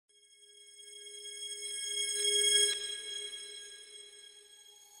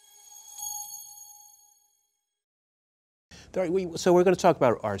All right, so we're going to talk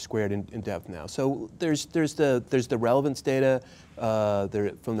about R squared in depth now. So there's the relevance data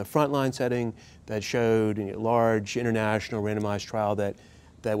from the frontline setting that showed a large international randomized trial that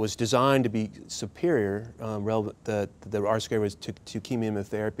was designed to be superior, the R squared was to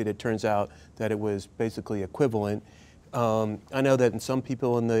chemoimmunotherapy. It turns out that it was basically equivalent. I know that in some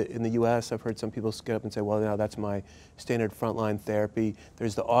people in the U.S., I've heard some people get up and say, well, now that's my standard frontline therapy.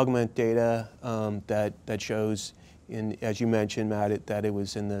 There's the augment data that shows, as you mentioned, Matt, that it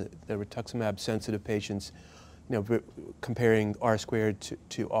was in the rituximab sensitive patients, comparing R squared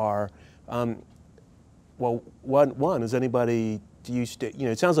to R. Well, one is anybody?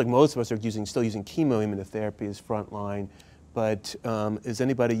 It sounds like most of us are still using chemoimmunotherapy as frontline, but is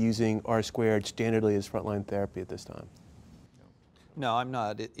anybody using R squared standardly as frontline therapy at this time? No, I'm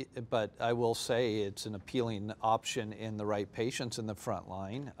not, but I will say it's an appealing option in the right patients in the front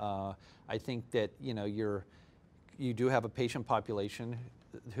line. I think that you do have a patient population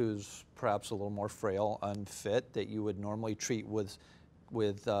who's perhaps a little more frail, unfit, that you would normally treat with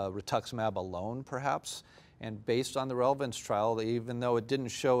rituximab alone, perhaps. And based on the relevance trial, even though it didn't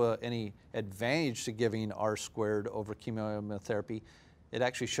show any advantage to giving R squared over chemoimmunotherapy, it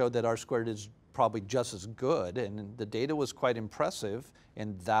actually showed that R squared is probably just as good, and the data was quite impressive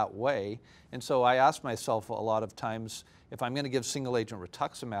in that way. And so I asked myself a lot of times, if I'm going to give single agent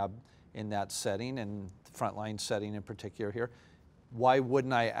rituximab in that setting, and the frontline setting in particular here, why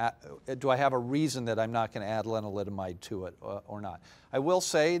wouldn't do I have a reason that I'm not going to add lenalidomide to it or not? I will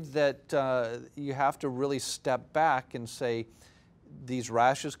say that you have to really step back and say, these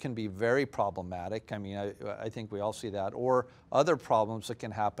rashes can be very problematic. I mean, I think we all see that, or other problems that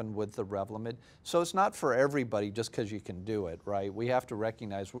can happen with the Revlimid. So it's not for everybody just because you can do it, right? We have to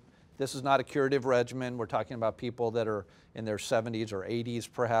recognize this is not a curative regimen. We're talking about people that are in their 70s or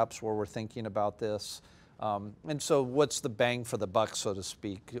 80s perhaps, where we're thinking about this. And so what's the bang for the buck, so to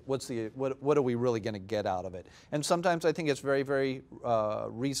speak? What are we really going to get out of it? And sometimes I think it's very, very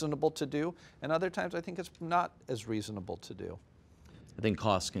reasonable to do, and other times I think it's not as reasonable to do. I think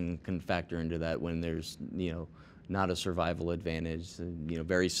costs can factor into that when there's not a survival advantage.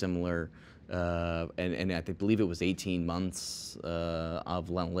 Very similar, and I believe it was 18 months of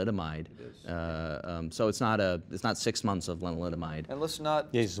lenalidomide. So it's not 6 months of lenalidomide. And let's not.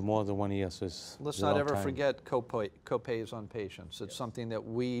 Yeah, it's more than 1 year. So let's not ever forget copays on patients. It's something that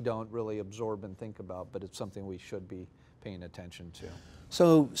we don't really absorb and think about, but it's something we should be paying attention to.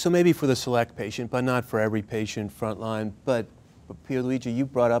 So maybe for the select patient, but not for every patient frontline. But Pierluigi, you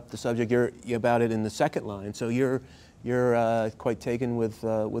brought up the subject about it in the second line. So you're quite taken with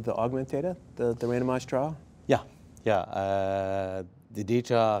the augment data, the randomized trial? Yeah. The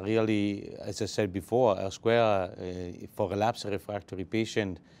data really, as I said before, R square for relapsed refractory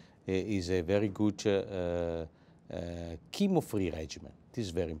patient is a very good chemo-free regimen. This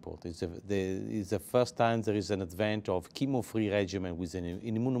is very important. It's the first time there is an advent of chemo-free regimen with an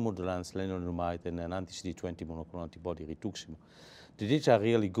immunomodulans, lenalidomide, and an anti-CD20 monoclonal antibody rituximab. The data are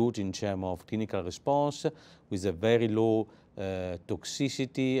really good in terms of clinical response, with a very low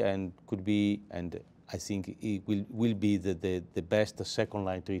toxicity, and could be, and I think it will be the best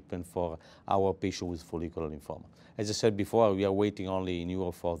second-line treatment for our patient with follicular lymphoma. As I said before, we are waiting only in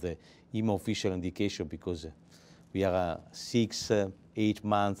Europe for the EMA official indication, because we are 6-8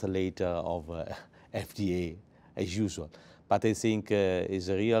 months later of FDA as usual. But I think it's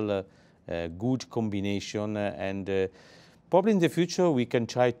a real good combination, and probably in the future we can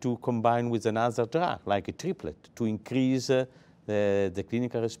try to combine with another drug, like a triplet, to increase the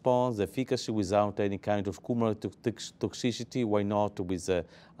clinical response, the efficacy without any kind of cumulative toxicity. Why not with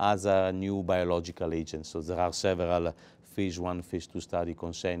other new biological agents? So there are several phase 1, phase 2 studies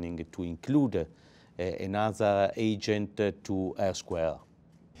concerning to include another agent to R square.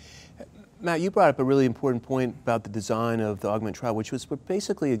 Matt, you brought up a really important point about the design of the augment trial, which was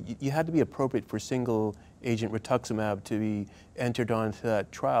basically you had to be appropriate for single agent rituximab to be entered onto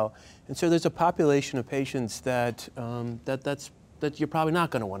that trial. And so there's a population of patients that you're probably not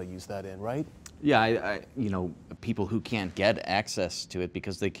going to want to use that in, right? Yeah, people who can't get access to it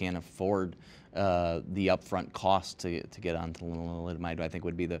because they can't afford the upfront cost to get onto lenalidomide, I think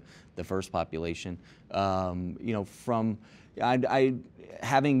would be the first population.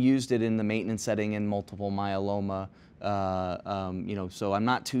 Having used it in the maintenance setting in multiple myeloma, so I'm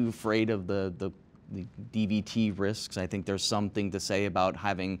not too afraid of the DVT risks. I think there's something to say about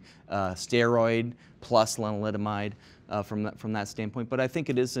having steroid plus lenalidomide from that standpoint. But I think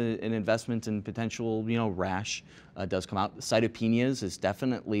it is an investment in potential, rash does come out. Cytopenias is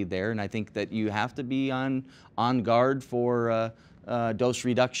definitely there, and I think that you have to be on guard for dose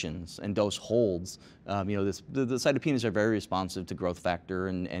reductions and dose holds. You know, the cytopenias are very responsive to growth factor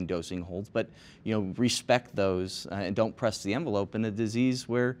and dosing holds, but you know, respect those and don't press the envelope in a disease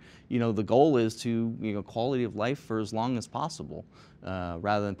where you know the goal is to quality of life for as long as possible,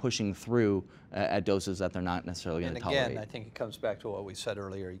 rather than pushing through at doses that they're not necessarily going to tolerate. And again, I think it comes back to what we said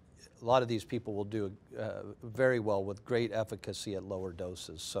earlier. A lot of these people will do very well with great efficacy at lower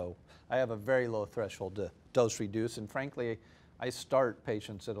doses. So I have a very low threshold to dose reduce, and frankly, I start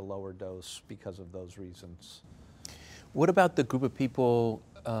patients at a lower dose because of those reasons. What about the group of people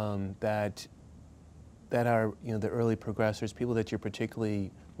that are the early progressors, people that you're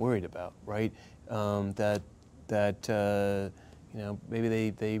particularly worried about, right?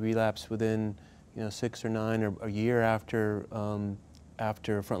 Maybe they relapse within 6 or 9 or a year after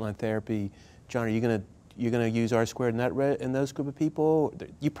frontline therapy. John, are you gonna use R squared in those group of people?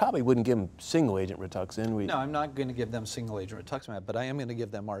 You probably wouldn't give them single agent Rituxan. No, I'm not going to give them single agent rituximab, but I am going to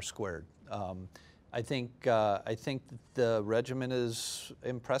give them R squared. I think the regimen is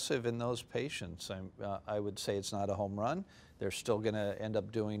impressive in those patients. I would say it's not a home run. They're still going to end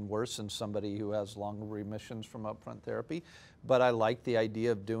up doing worse than somebody who has long remissions from upfront therapy. But I like the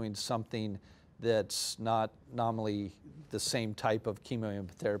idea of doing something that's not nominally the same type of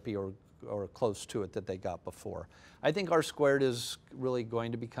chemotherapy or close to it that they got before. I think R squared is really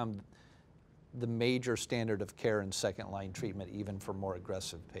going to become the major standard of care in second-line treatment, even for more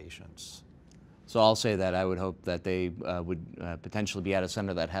aggressive patients. So I'll say that I would hope that they would potentially be at a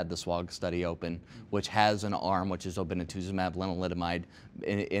center that had the SWOG study open, which has an arm which is obinutuzumab, lenalidomide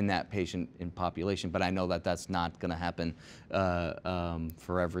in that patient population. But I know that that's not going to happen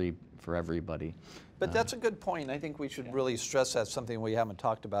for everybody. But that's a good point. I think we should really stress that's something we haven't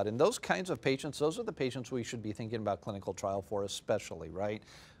talked about. In those kinds of patients, those are the patients we should be thinking about clinical trial for, especially, right?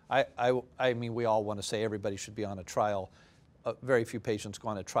 I mean, we all want to say everybody should be on a trial. Very few patients go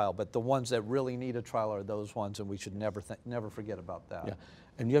on a trial, but the ones that really need a trial are those ones, and we should never forget about that. Yeah,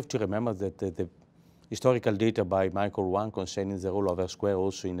 and you have to remember that the historical data by Michael Wang concerning the role of R square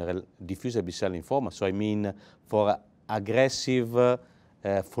also in diffuse B-cell lymphoma. So I mean, for aggressive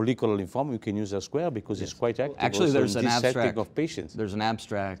follicular lymphoma, you can use R square because it's quite active. Actually, there's an abstract of patients. There's an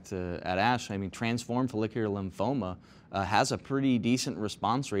abstract at ASH. I mean, transformed follicular lymphoma has a pretty decent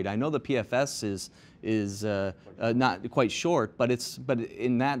response rate. I know the PFS is not quite short, but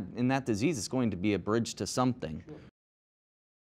in that disease, it's going to be a bridge to something.